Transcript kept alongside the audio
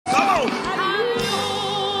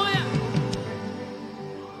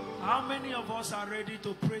of us are ready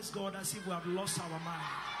to praise God as if we have lost our mind?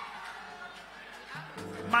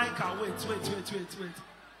 Micah, wait.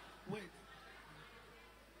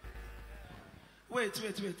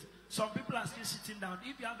 Some people are still sitting down.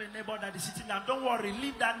 If you have a neighbor that is sitting down, don't worry,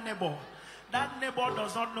 leave that neighbor. That neighbor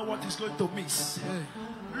does not know what he's going to miss.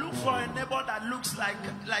 Look for a neighbor that looks like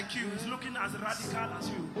you, is looking as radical as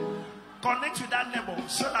you. Connect with that neighbor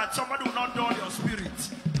so that somebody will not dull your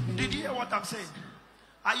spirit. Did you hear what I'm saying?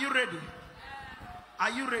 Are you ready?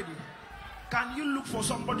 Are you ready? Can you look for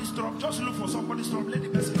somebody's trouble? Just look for somebody's trouble. Let the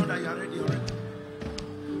person know that you are ready already.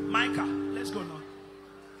 Micah, let's go now.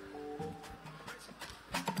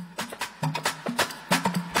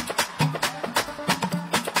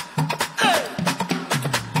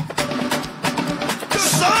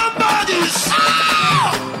 Somebody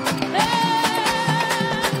shout!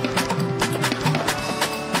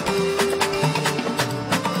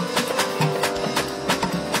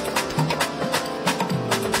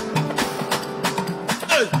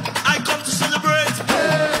 I come to celebrate.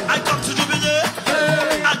 I come to jubilate.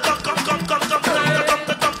 I come.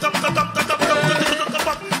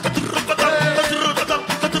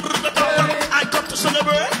 I come to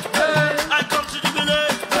celebrate. I come to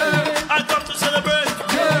jubilate. I come to celebrate.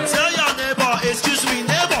 Tell your neighbor, excuse me,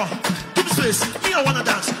 neighbor, give me space. Me, I wanna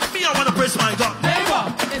dance. Me, I wanna praise my God.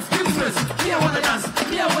 Neighbor, excuse me, me, I wanna dance.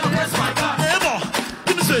 Me, I wanna praise my God. Neighbor,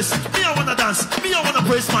 give me space. Me, I wanna dance. Me, I wanna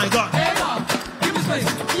praise my God. Neighbor, give me space.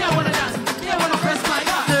 Me, I wanna dance. Me, I wanna praise my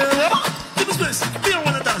God. Neighbor, give me space. Me, I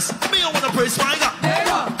wanna dance. Me, I wanna praise my God.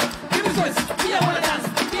 Neighbor, give me space. Me, I wanna dance.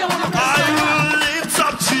 Me, I wanna praise my God. I will lift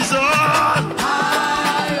up Jesus.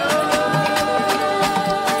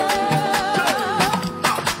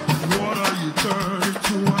 What are you turning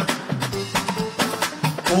to?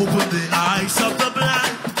 Open the eyes of the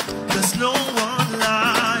blind. There's no one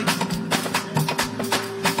like you.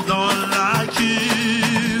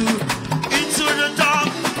 Into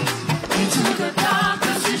the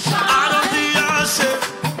darkness we shine. out of the ashes.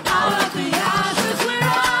 Out of the ashes we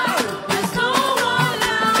rise. There's no one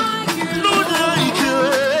like you. No like you.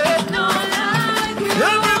 No like you.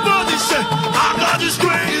 Everybody say, our God is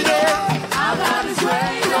greater. Our God is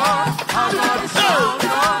greater. Our God is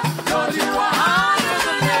stronger. Lord, you are higher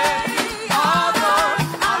than any other.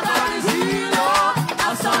 Our God is healer.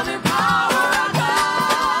 Our son in power. Our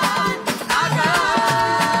God. Our God.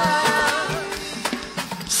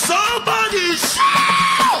 Somebody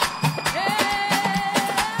shout.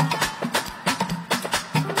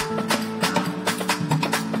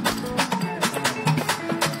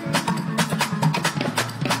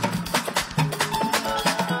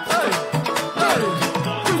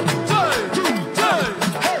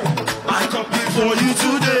 I come before you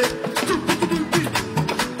today,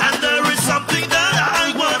 and there is something that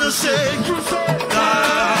I want to say.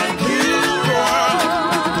 Thank you, Lord.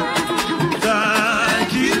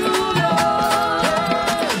 Thank you,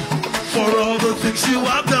 for all the things you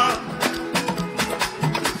have done,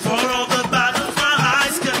 for all the battles my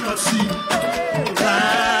eyes cannot see.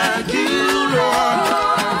 Thank you, Lord.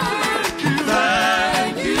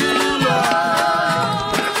 Thank you,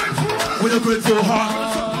 Lord. With a grateful heart,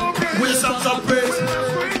 with songs of praise,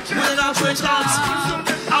 with an outstretched arms,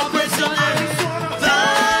 I'll praise your name.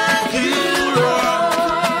 Thank you, Lord.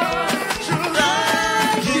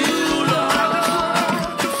 Thank you, Lord.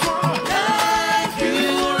 Thank you,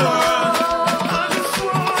 Lord.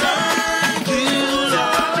 Thank you,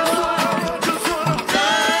 Lord.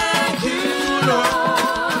 Thank you, Lord.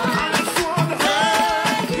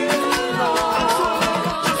 Thank you, Lord.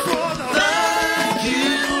 Thank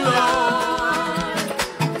you, Lord.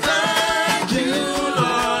 Thank you,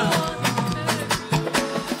 Lord.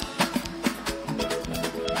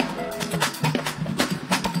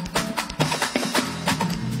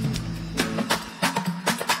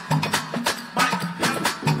 Mike,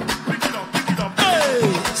 pick it up. Hey,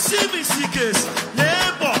 see me, case.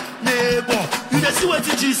 Neighbor, you just see what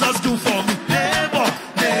Jesus do for me. Neighbor,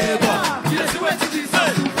 You just see what Jesus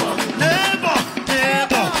hey. do for me. Neighbor,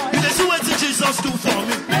 you just see what Jesus do for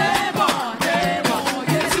me. Neighbor,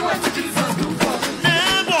 you just see what Jesus do for me.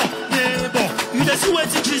 Neighbor, you just see what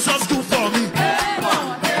Jesus do for me. Neighbor,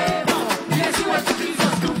 you just see what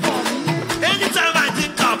Jesus do for me. Anytime I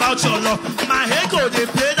think about your love, my head go they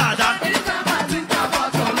play that. Anytime I think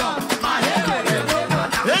about your love, my head will go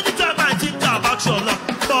down. Anytime I think about your love,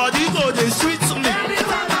 body go they sweet to me.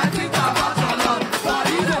 Anytime I think about your love,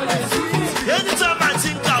 body go dey sweet. Anytime I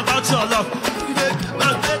think about your love,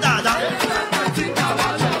 my play that. Anytime I think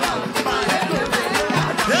about your love, my head will go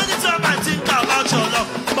down. Anytime I think about your love,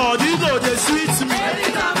 body go they sweet to me.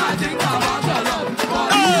 Anytime I think about your love,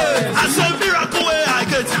 body Hey, I say miracle way I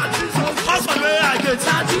get. I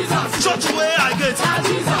Church where I get.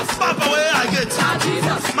 Papa where I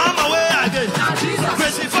get. Mama where I get.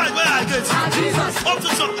 Crucified where I get. Up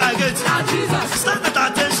to some I get. Stand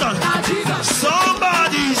at attention.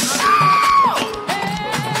 Somebody shout.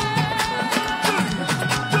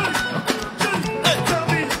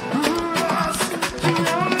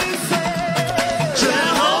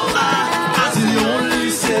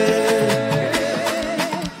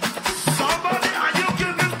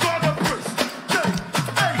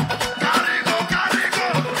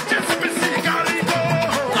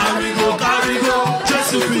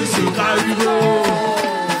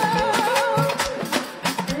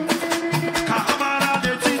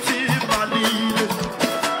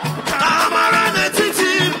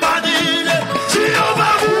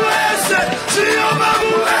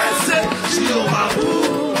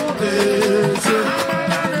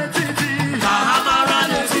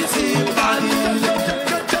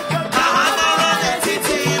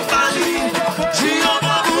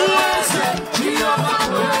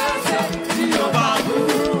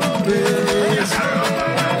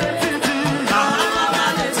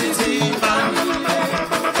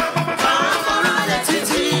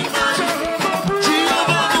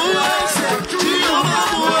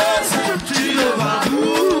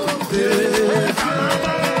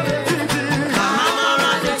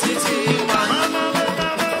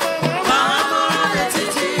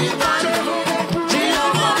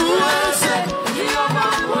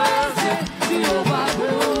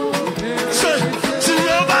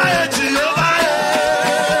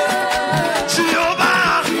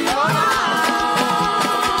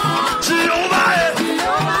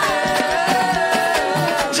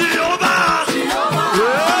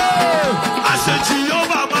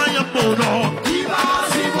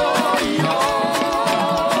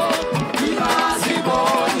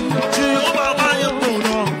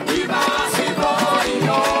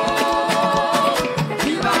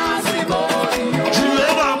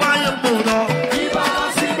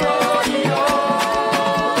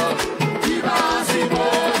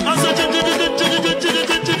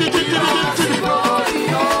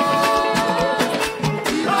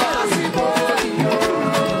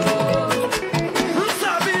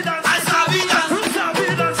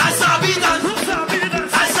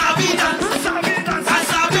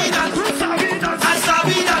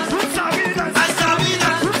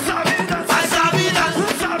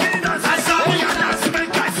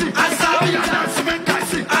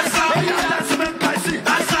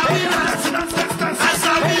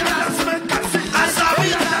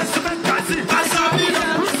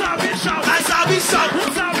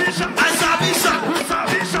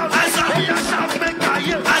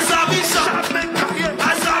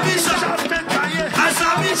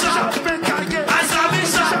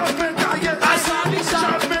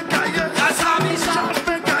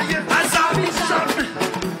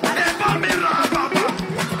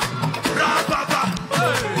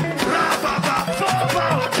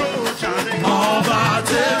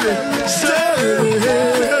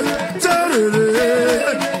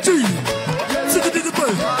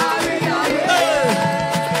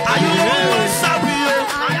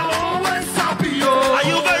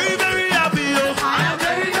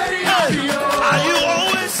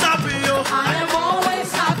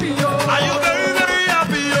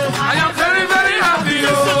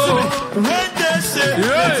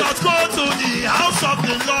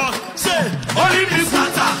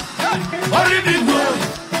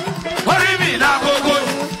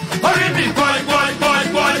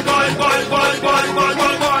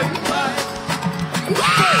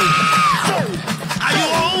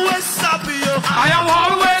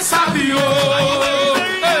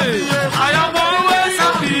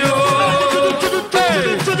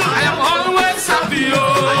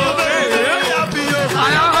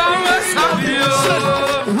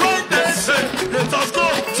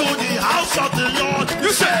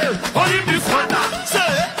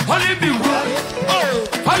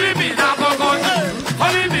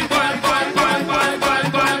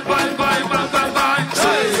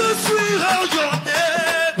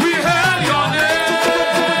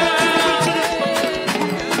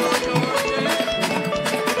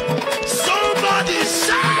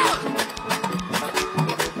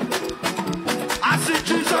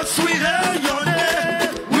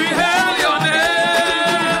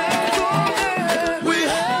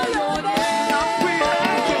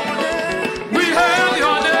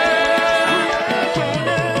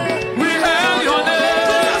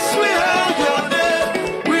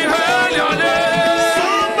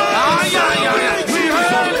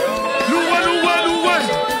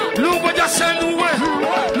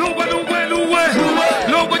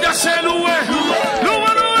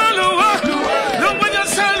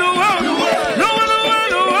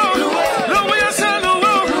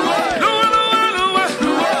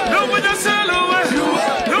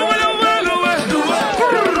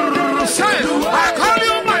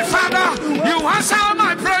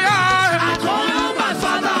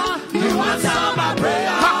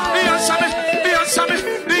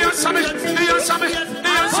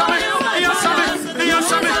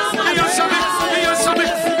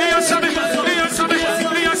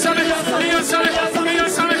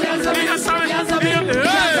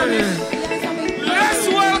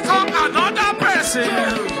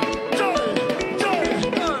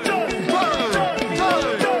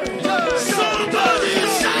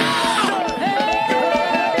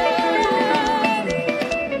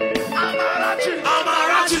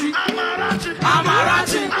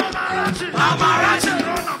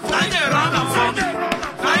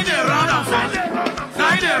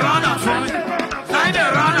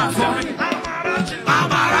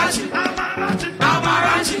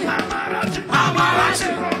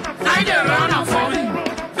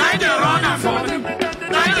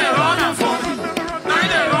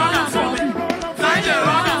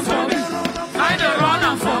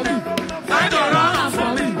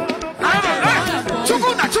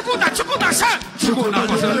 Chukuna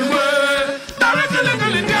Kosalwe,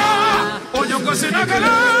 Narakalakalita, Oyoko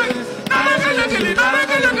Sinakala, Narakalakali,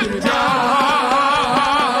 Narakalakita.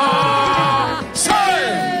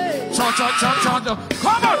 Say, cha.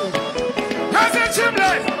 Come on, has it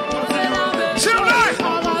chimney? Chimney,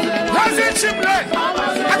 has it chimney?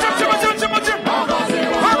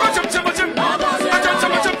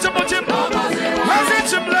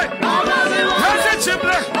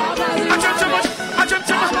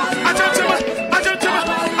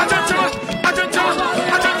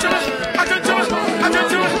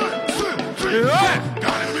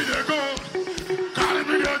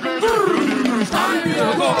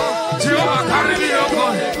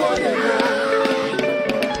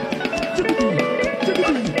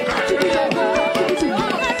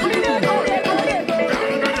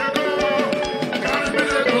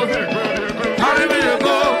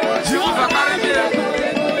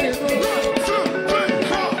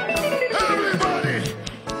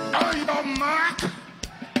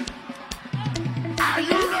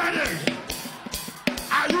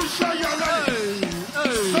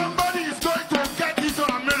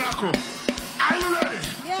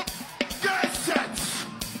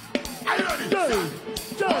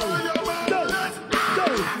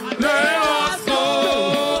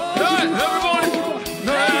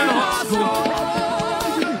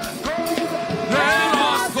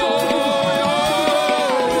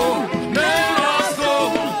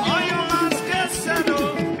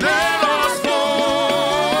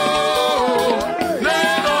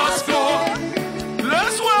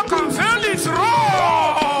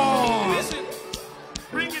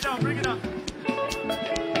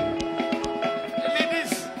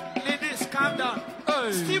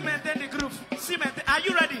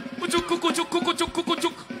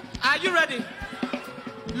 Are you ready?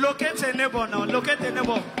 Locate a neighbor now. Locate a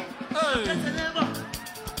neighbor. Locate a neighbor.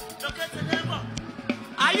 Locate a neighbor.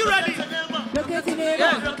 Are you ready? Locate a neighbor.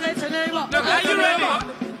 Yeah. Locate a neighbor. Are you ready?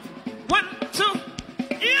 1, 2.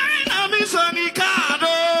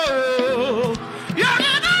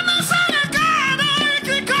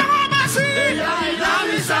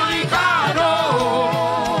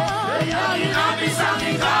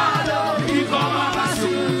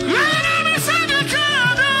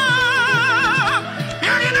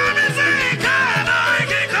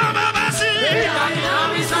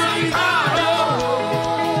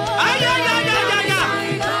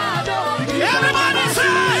 Everybody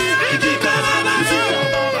say,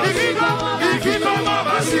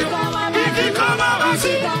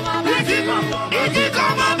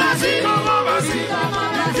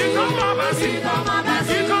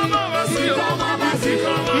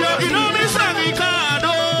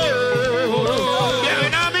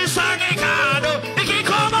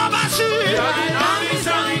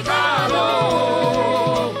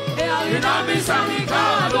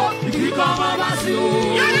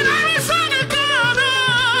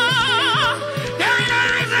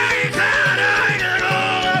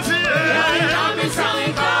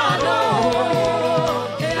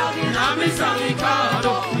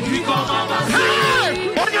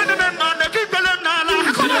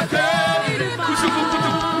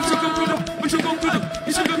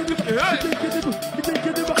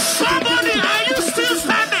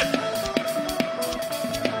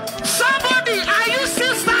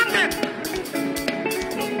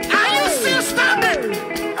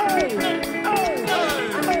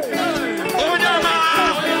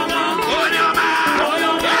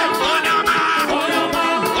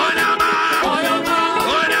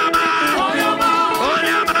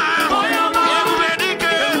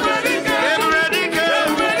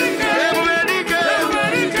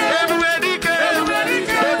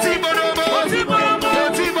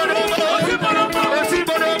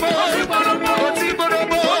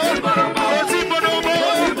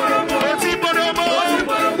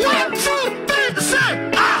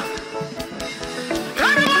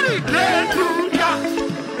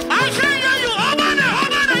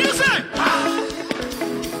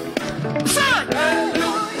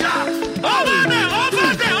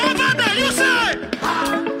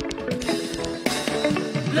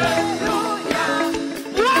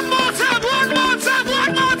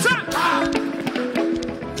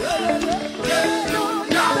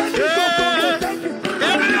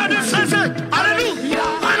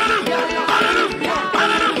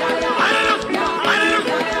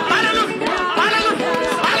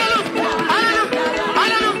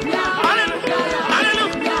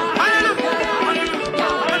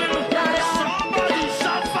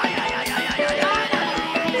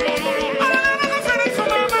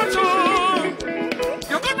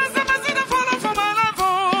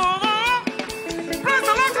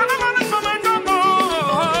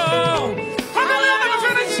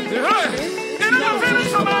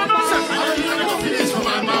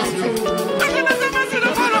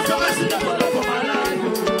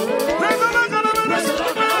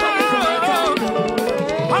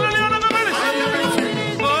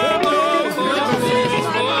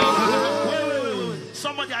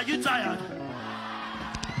 Are you tired?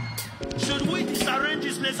 Should we disarrange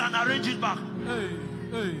this place and arrange it back? Hey.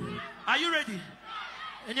 Are you ready?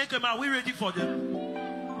 Are we ready for them?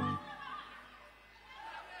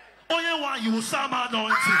 Only one you some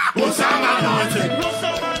anointing. Some anointing.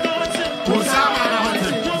 Some anointing. Some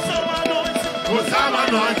anointing. Some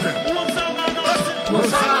anointing. Some anointing. Some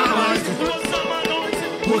anointing.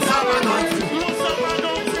 Some anointing.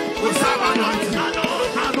 Some anointing.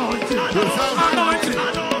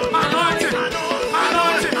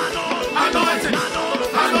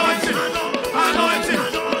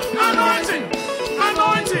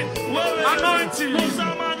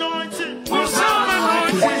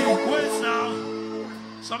 Wait now.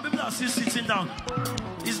 Some people are still sitting down.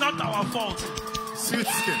 It's not our fault. Sweet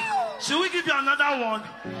skin. Should we give you another one?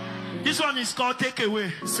 This one is called take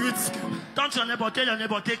away. Sweet skin. Turn to your neighbor, tell your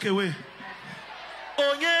neighbor, take away.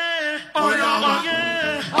 Oh yeah. Oh yeah. Oh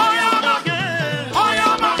yeah. Oh yeah. Oh yeah. Oh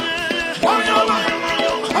yeah. Oh yeah.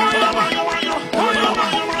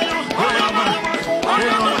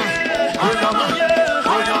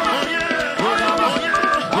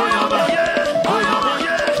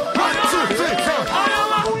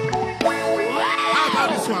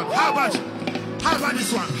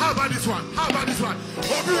 How about this one?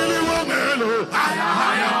 Oh, Billy Womelo. Oh,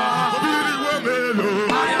 Billy Womelo.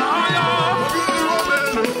 Oh, Billy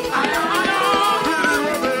Womelo. Billy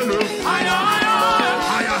Womelo.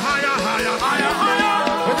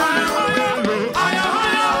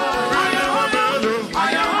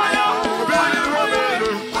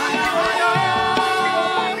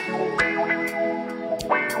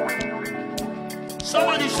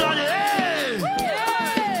 Somebody shout it,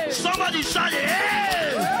 hey! Somebody shout it, hey!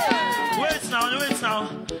 Wait now.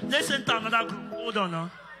 Listen to another group. Hold on now.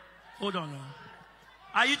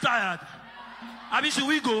 Are you tired? Abi, should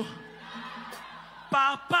we go?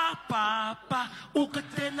 Papa,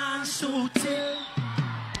 ukatena suti.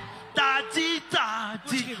 Daddy,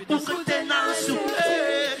 ukatena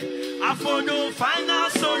suti. I for no final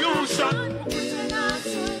solution.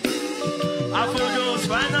 I for no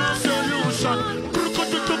final solution.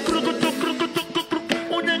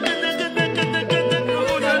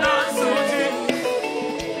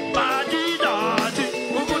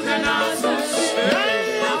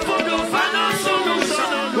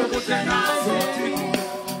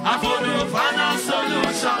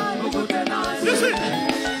 Listen.